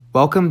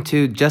Welcome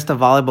to Just a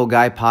Volleyball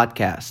Guy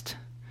podcast.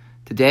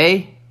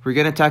 Today, we're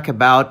going to talk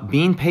about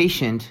being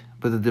patient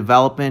with the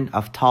development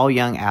of tall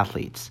young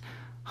athletes.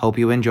 Hope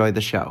you enjoy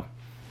the show.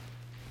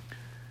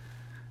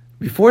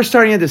 Before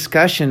starting a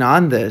discussion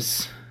on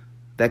this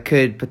that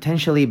could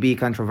potentially be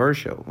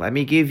controversial, let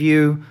me give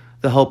you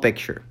the whole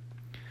picture.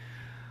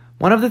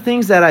 One of the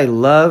things that I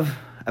love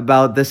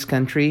about this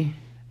country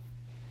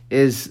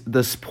is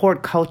the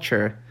sport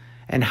culture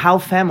and how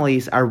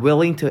families are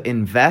willing to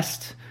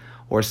invest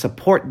or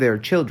support their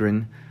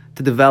children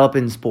to develop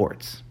in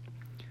sports.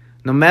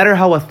 No matter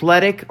how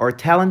athletic or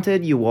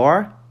talented you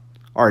are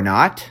or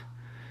not,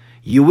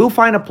 you will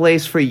find a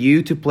place for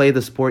you to play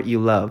the sport you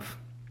love.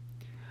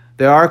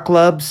 There are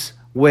clubs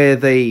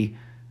with a,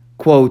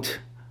 quote,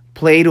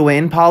 play to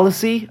win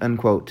policy,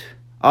 unquote.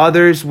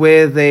 Others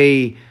with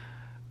a,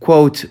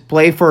 quote,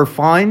 play for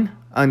fun,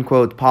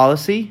 unquote,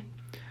 policy.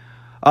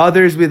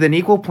 Others with an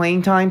equal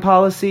playing time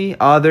policy.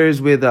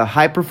 Others with a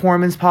high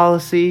performance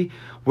policy,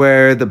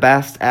 where the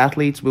best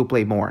athletes will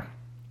play more.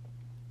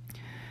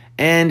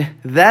 And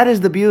that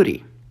is the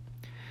beauty.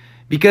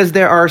 Because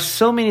there are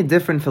so many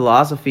different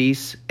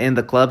philosophies in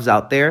the clubs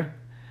out there,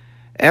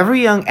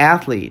 every young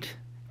athlete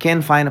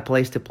can find a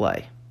place to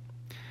play.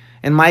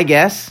 And my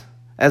guess,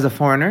 as a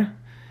foreigner,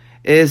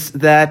 is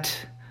that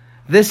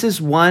this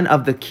is one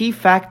of the key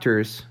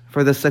factors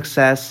for the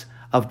success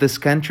of this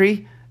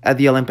country at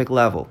the Olympic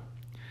level.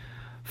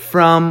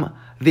 From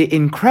the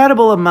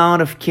incredible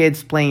amount of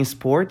kids playing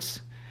sports,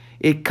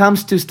 it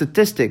comes to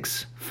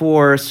statistics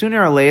for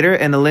sooner or later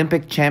an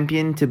Olympic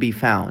champion to be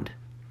found.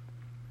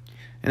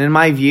 And in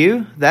my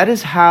view, that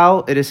is how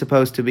it is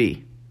supposed to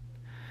be.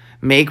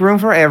 Make room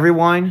for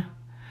everyone,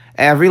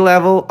 every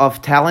level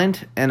of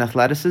talent and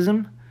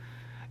athleticism.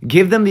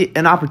 Give them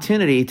an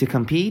opportunity to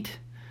compete.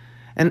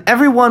 And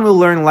everyone will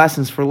learn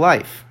lessons for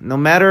life, no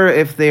matter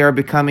if they are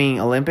becoming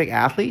Olympic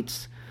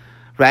athletes,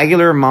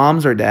 regular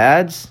moms or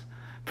dads,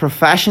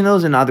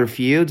 professionals in other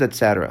fields,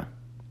 etc.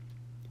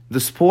 The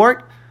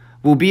sport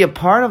will be a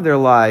part of their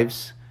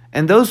lives,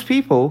 and those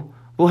people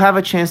will have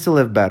a chance to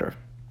live better.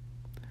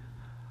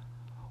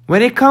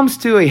 When it comes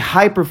to a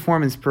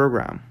high-performance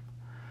program,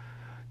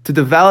 to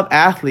develop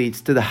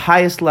athletes to the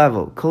highest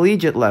level,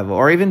 collegiate level,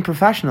 or even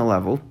professional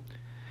level,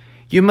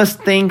 you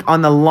must think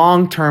on the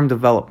long-term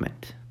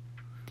development.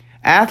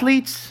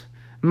 Athletes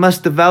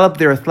must develop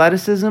their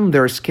athleticism,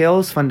 their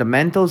skills,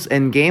 fundamentals,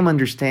 and game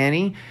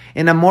understanding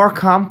in a more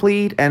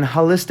complete and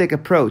holistic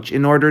approach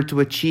in order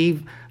to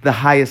achieve the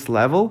highest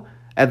level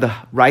at the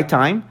right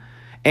time,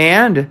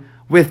 and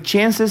with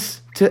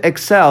chances to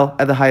excel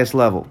at the highest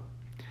level.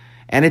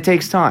 And it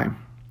takes time.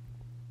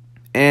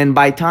 And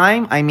by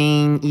time, I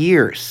mean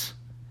years.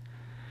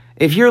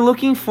 If you're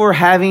looking for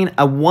having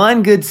a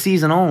one good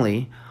season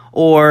only,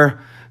 or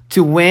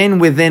to win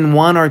within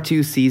 1 or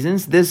 2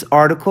 seasons, this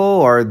article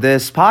or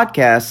this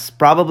podcast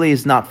probably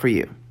is not for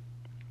you.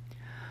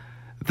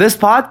 This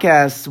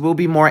podcast will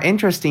be more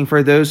interesting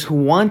for those who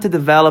want to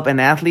develop an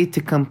athlete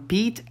to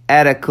compete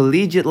at a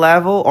collegiate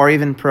level or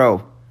even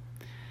pro.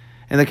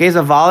 In the case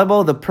of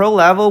volleyball, the pro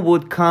level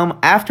would come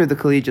after the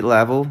collegiate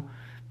level,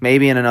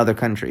 maybe in another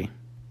country.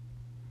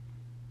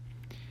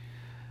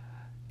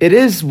 It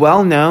is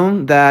well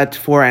known that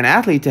for an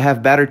athlete to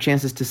have better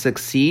chances to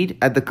succeed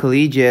at the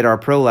collegiate or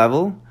pro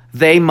level,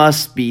 they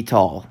must be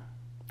tall.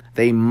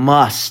 They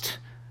must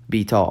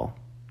be tall.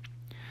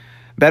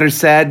 Better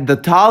said, the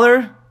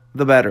taller,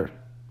 the better.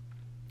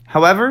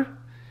 However,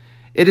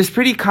 it is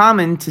pretty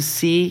common to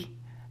see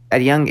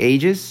at young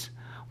ages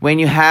when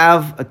you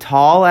have a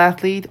tall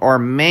athlete or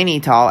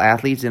many tall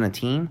athletes in a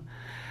team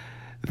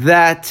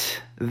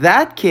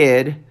that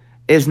kid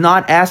is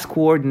not as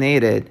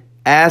coordinated,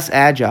 as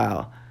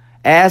agile,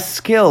 as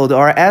skilled,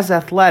 or as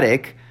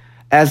athletic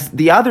as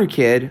the other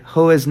kid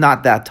who is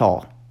not that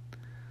tall.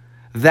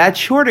 That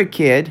shorter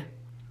kid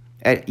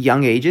at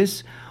young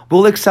ages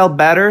will excel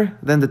better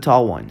than the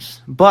tall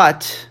ones.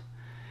 But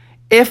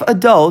if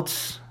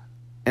adults,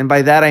 and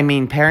by that I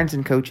mean parents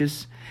and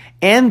coaches,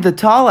 and the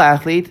tall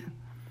athlete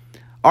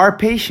are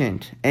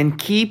patient and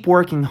keep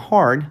working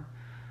hard,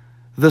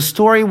 the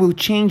story will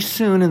change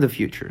soon in the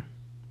future.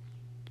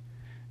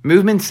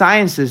 Movement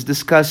sciences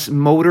discuss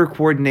motor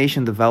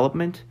coordination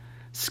development,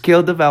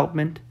 skill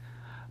development,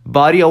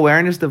 body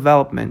awareness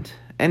development,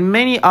 and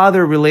many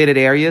other related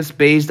areas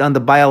based on the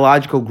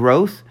biological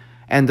growth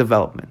and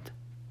development.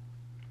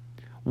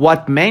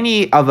 What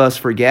many of us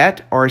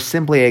forget or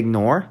simply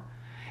ignore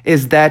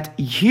is that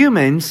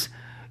humans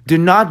do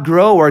not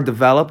grow or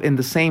develop in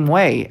the same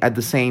way at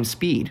the same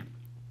speed.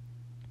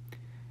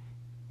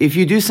 If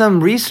you do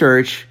some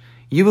research,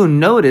 you will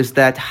notice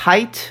that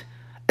height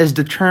is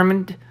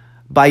determined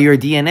by your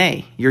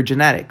DNA, your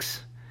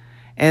genetics,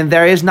 and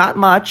there is not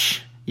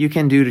much you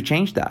can do to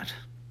change that.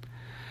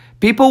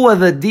 People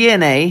with a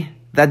DNA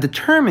that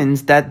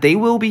determines that they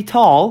will be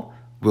tall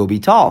will be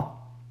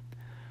tall.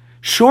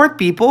 Short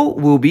people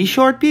will be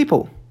short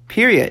people,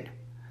 period.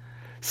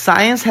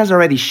 Science has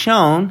already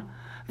shown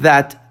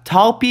that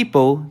tall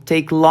people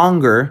take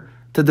longer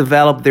to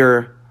develop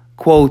their,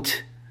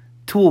 quote,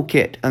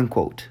 toolkit,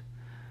 unquote.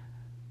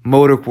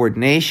 motor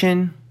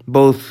coordination,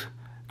 both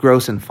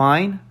gross and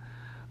fine,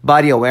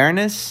 body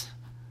awareness,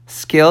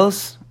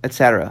 skills,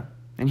 etc.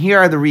 And here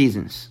are the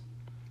reasons.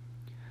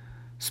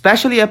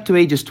 Especially up to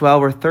ages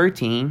 12 or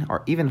 13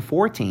 or even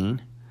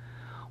 14,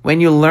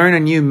 when you learn a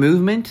new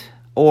movement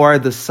or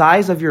the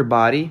size of your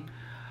body,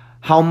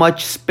 how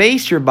much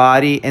space your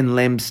body and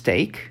limbs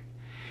take,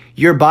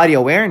 your body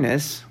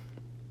awareness,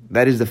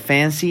 that is the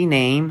fancy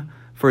name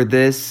for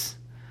this,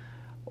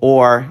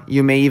 or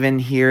you may even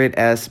hear it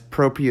as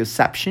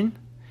proprioception.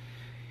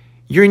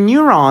 Your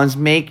neurons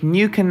make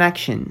new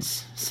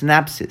connections,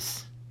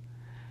 synapses,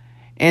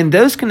 and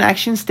those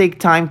connections take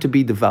time to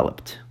be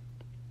developed.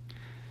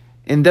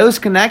 In those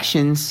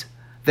connections,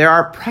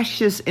 there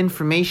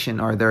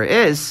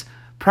is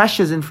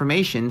precious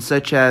information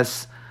such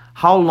as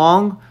how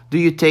long do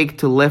you take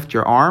to lift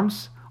your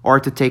arms or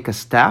to take a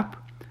step,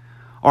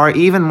 or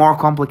even more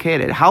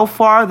complicated, how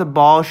far the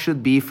ball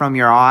should be from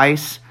your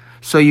eyes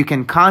so you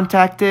can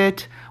contact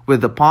it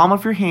with the palm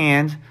of your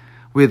hand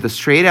with a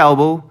straight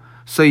elbow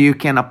so you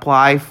can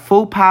apply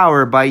full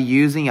power by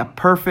using a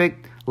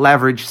perfect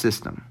leverage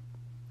system.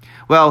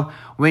 Well,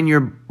 when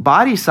your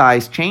body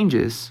size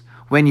changes,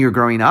 when you're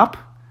growing up,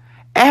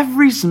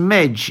 every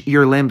smidge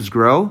your limbs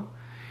grow,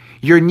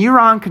 your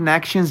neuron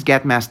connections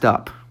get messed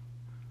up.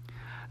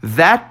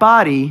 That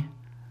body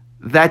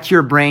that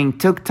your brain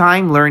took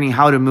time learning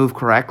how to move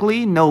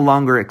correctly no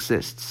longer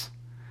exists.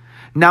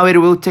 Now it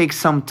will take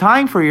some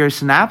time for your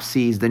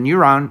synapses, the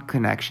neuron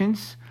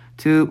connections,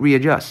 to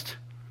readjust.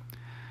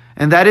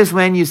 And that is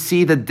when you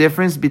see the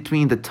difference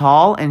between the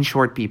tall and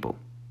short people.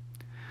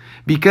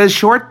 Because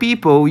short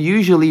people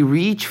usually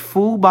reach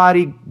full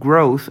body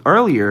growth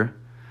earlier,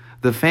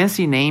 the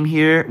fancy name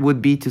here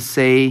would be to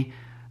say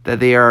that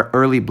they are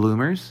early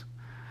bloomers.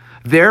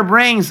 Their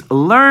brains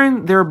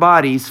learn their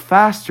bodies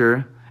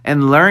faster,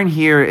 and learn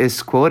here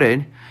is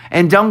quoted,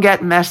 and don't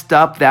get messed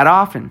up that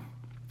often.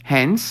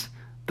 Hence,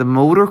 the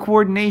motor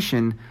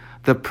coordination,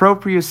 the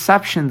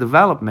proprioception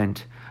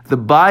development, the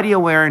body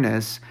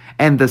awareness,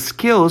 and the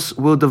skills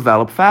will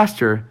develop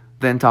faster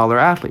than taller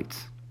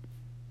athletes.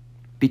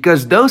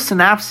 Because those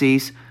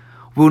synapses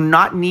will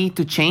not need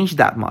to change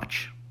that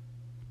much.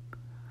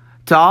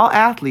 Tall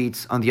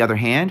athletes, on the other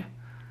hand,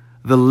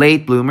 the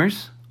late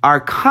bloomers, are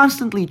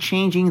constantly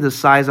changing the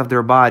size of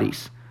their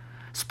bodies,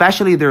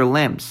 especially their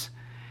limbs,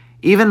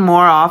 even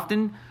more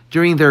often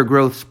during their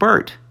growth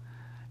spurt.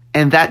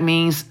 And that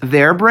means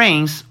their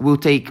brains will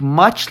take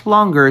much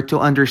longer to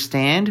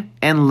understand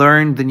and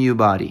learn the new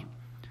body.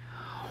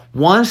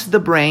 Once the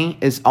brain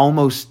is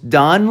almost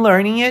done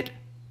learning it,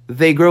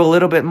 they grow a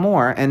little bit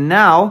more, and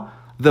now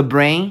the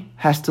brain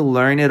has to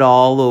learn it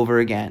all over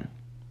again.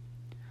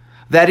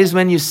 That is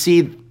when you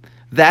see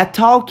that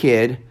tall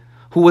kid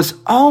who was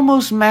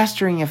almost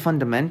mastering a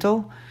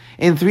fundamental,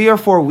 in 3 or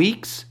 4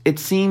 weeks, it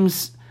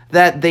seems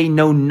that they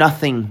know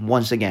nothing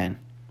once again.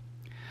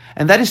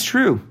 And that is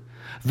true.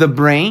 The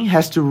brain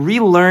has to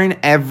relearn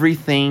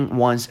everything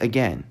once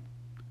again.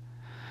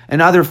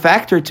 Another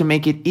factor to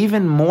make it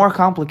even more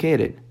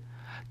complicated,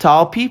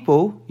 tall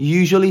people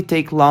usually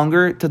take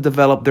longer to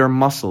develop their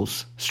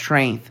muscles,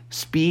 strength,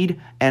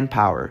 speed, and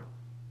power.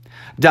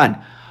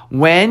 Done.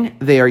 When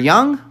they are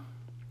young,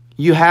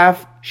 you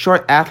have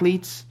short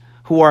athletes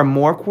who are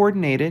more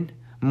coordinated,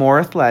 more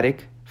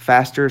athletic,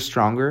 faster,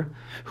 stronger,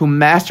 who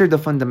master the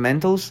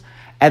fundamentals.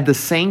 At the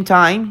same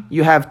time,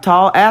 you have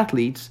tall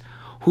athletes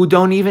who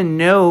don't even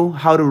know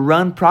how to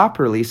run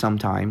properly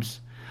sometimes.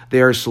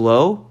 They are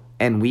slow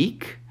and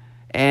weak,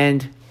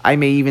 and I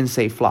may even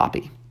say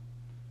floppy.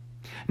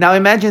 Now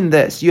imagine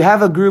this. You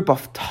have a group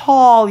of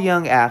tall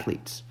young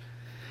athletes.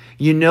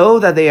 You know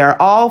that they are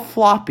all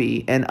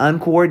floppy and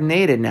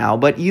uncoordinated now,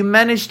 but you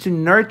manage to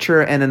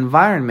nurture an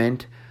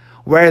environment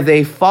where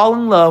they fall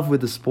in love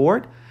with the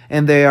sport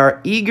and they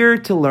are eager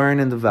to learn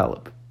and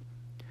develop.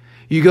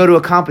 You go to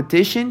a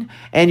competition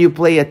and you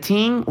play a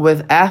team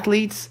with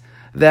athletes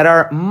that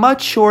are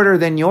much shorter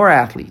than your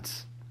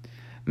athletes.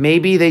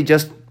 Maybe they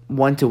just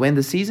want to win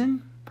the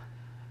season.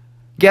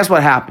 Guess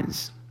what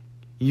happens?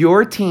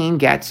 Your team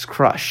gets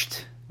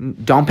crushed.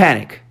 Don't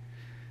panic.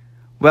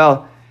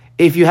 Well,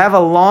 if you have a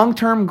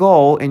long-term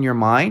goal in your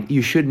mind,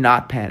 you should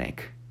not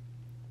panic.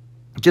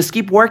 Just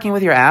keep working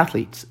with your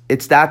athletes.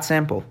 It's that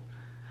simple.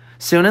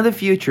 Soon in the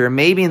future,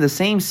 maybe in the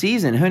same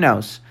season, who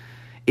knows?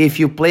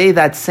 If you play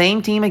that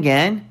same team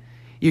again,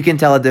 you can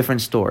tell a different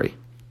story.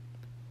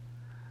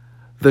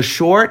 The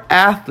short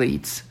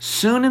athletes,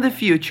 soon in the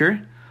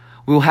future,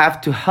 will have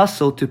to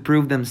hustle to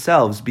prove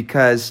themselves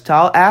because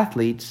tall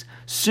athletes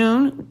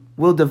soon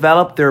will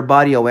develop their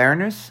body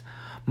awareness,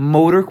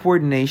 motor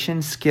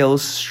coordination,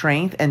 skills,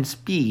 strength, and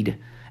speed.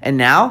 And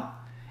now,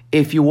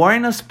 if you are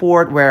in a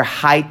sport where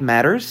height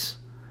matters,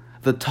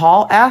 the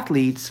tall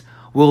athletes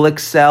will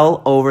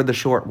excel over the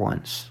short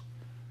ones.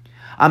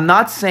 I'm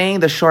not saying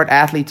the short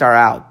athletes are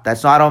out.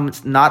 That's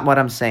not what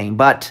I'm saying.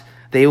 But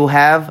they will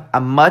have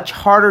a much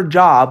harder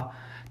job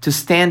to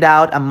stand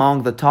out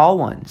among the tall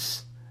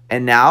ones.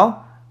 And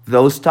now,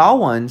 those tall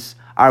ones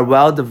are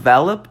well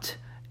developed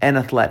and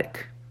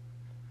athletic.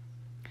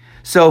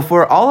 So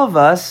for all of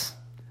us,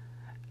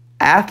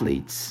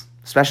 athletes,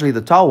 especially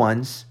the tall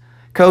ones,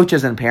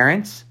 coaches and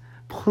parents,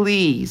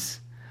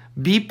 please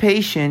be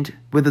patient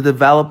with the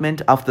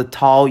development of the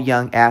tall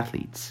young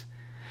athletes.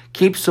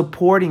 Keep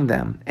supporting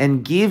them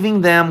and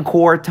giving them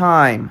core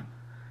time,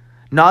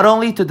 not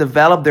only to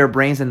develop their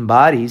brains and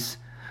bodies,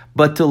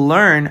 but to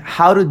learn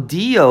how to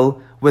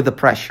deal with the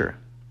pressure.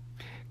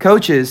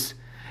 Coaches,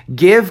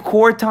 give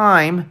core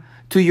time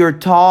to your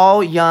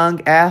tall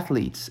young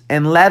athletes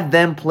and let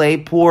them play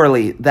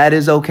poorly. That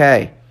is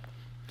okay.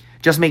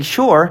 Just make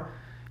sure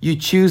you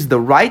choose the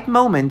right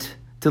moment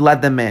to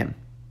let them in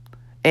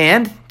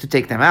and to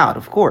take them out,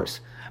 of course.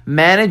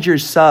 Manage your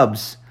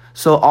subs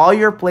so all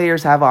your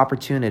players have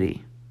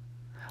opportunity.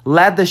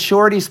 Let the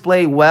shorties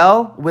play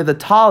well with the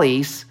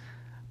tallies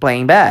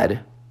playing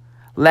bad.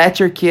 Let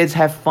your kids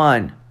have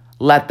fun.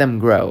 Let them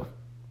grow.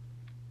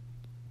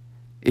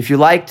 If you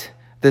liked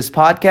this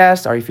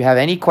podcast or if you have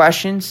any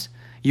questions,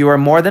 you are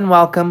more than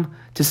welcome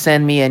to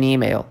send me an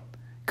email.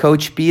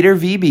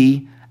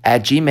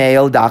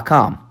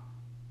 CoachPeterVB@gmail.com.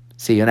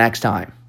 See you next time.